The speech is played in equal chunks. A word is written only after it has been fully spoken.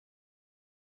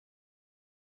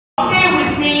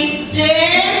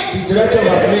The director of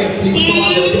admin, please come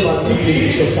on, director of admin,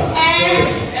 please. Bishop, sir.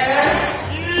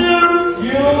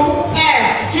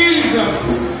 Jesus.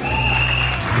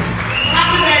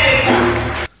 Happy birthday,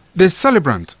 sir. The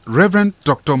celebrant, Reverend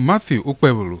Dr. Matthew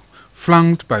Okpebholo,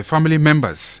 flanked by family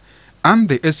members, and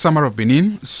the Esama of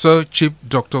Benin, Sir Chief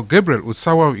Dr. Gabriel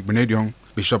Usawa Igbinedion,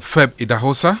 Bishop Feb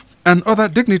Idahosa, and other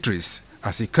dignitaries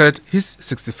as he cut his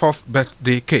 64th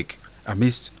birthday cake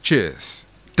amidst cheers.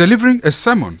 Delivering a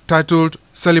sermon titled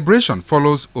Celebration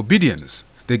Follows Obedience,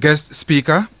 the guest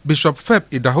speaker, Bishop Feb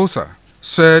Idahosa,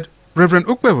 said Reverend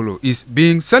Okpebholo is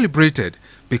being celebrated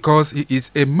because he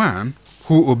is a man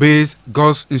who obeys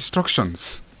God's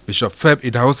instructions. Bishop Feb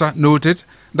Idahosa noted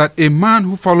that a man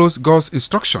who follows God's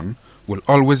instruction will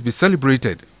always be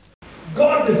celebrated.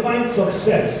 God defines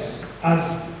success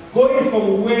as going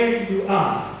from where you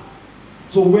are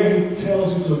to where He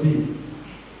tells you to be.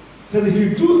 So if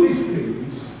you do these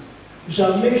things, you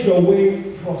shall make your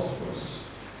way prosperous,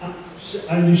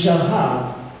 and you shall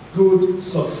have good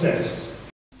success.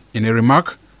 In a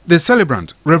remark, the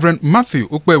celebrant, Reverend Matthew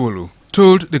Okpebholo,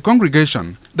 told the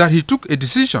congregation that he took a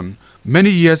decision many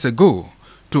years ago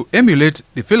to emulate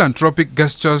the philanthropic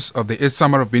gestures of the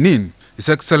Esama of Benin, His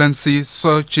Excellency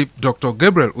Sir Chief Dr.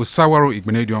 Gabriel Usawaro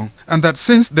Igbinedion, and that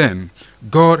since then,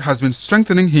 God has been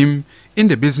strengthening him in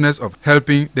the business of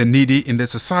helping the needy in the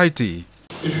society.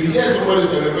 If you hear somebody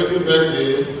celebrating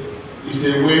birthday, it's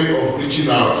a way of reaching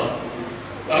out.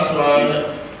 That's why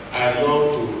I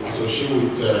love to associate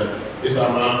with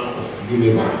Esama of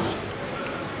Universe.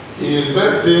 His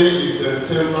birthday is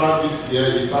September this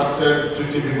year. He started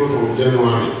treating people from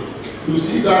January. You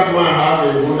see that man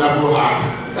have a wonderful heart.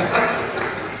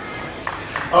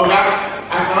 Okay,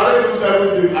 I can only do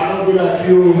everything. I don't be like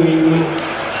you.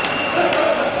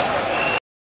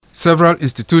 Several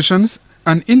institutions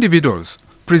and individuals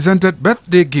presented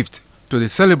birthday gifts to the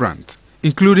celebrant,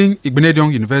 including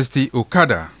Igbinedion University,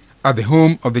 Okada. At the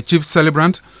home of the chief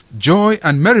celebrant, joy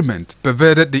and merriment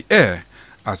pervaded the air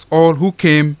as all who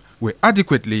came were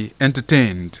adequately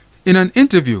entertained. In an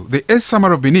interview, the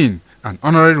Esama of Benin, an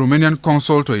honorary Romanian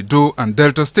consul to Edo and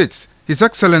Delta states, His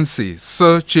Excellency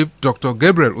Sir Chief Dr.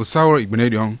 Gabriel Usawa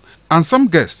Igbinedion, and some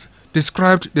guests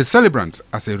described the celebrant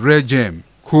as a rare gem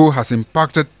who has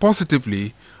impacted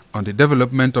positively on the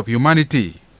development of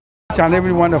humanity. Each and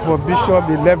every one of our bishops,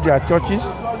 they left their churches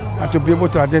and to be able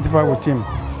to identify with him.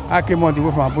 I came all the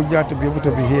way from Abuja to be able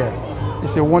to be here.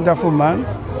 He's a wonderful man,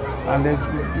 and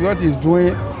what he's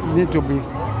doing needs to be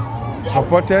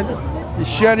supported. He's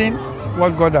sharing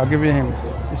what God has given him.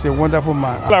 He's a wonderful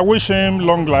man. I wish him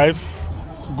long life,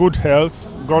 good health,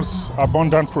 God's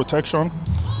abundant protection,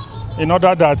 in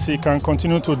order that he can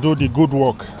continue to do the good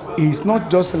work. He's not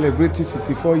just celebrating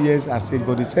 64 years as age,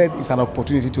 but he said it's an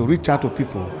opportunity to reach out to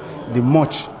people the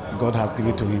much God has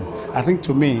given to him. I think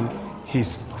to me,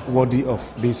 he's worthy of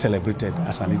being celebrated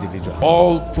as an individual.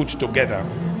 All put together,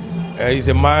 he's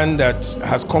a man that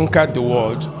has conquered the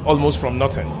world almost from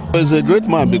nothing. He's a great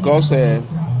man because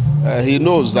he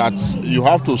knows that you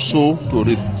have to sow to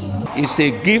reap. It's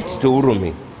a gift to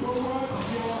Uromi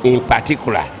in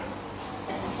particular.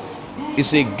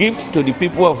 It's a gift to the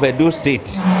people of Edo State,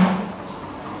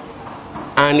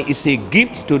 and it's a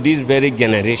gift to this very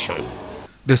generation.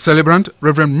 The celebrant,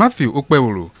 Reverend Matthew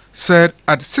Okpebholo, said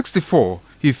at 64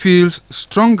 he feels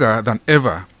stronger than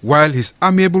ever, while his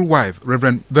amiable wife,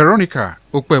 Reverend Veronica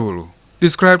Okpebholo,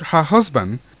 described her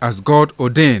husband as God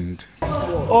ordained.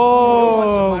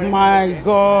 Oh my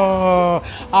God,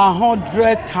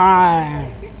 100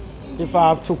 times. If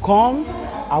I have to come,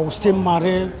 I will still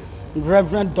marry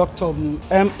Reverend Dr.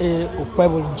 M.A.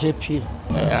 Okpebholo JP.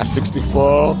 At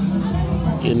 64,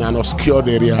 in an obscure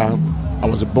area, I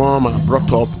was born and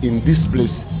brought up in this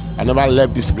place. I never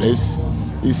left this place.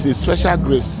 It's a special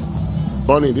grace.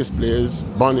 Born in this place,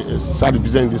 started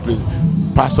business in this place,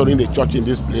 pastoring the church in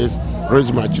this place,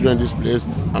 raising my children in this place.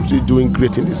 I'm still doing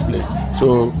great in this place.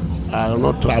 So I have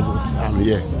not traveled. I'm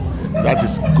here. That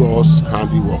is God's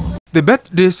handiwork. The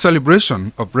birthday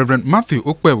celebration of Reverend Matthew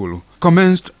Okpebholo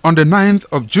commenced on the 9th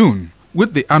of June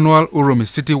with the annual Uromi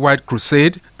citywide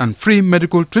crusade and free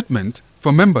medical treatment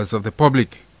for members of the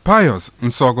public. Pius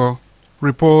Nsogo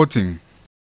reporting.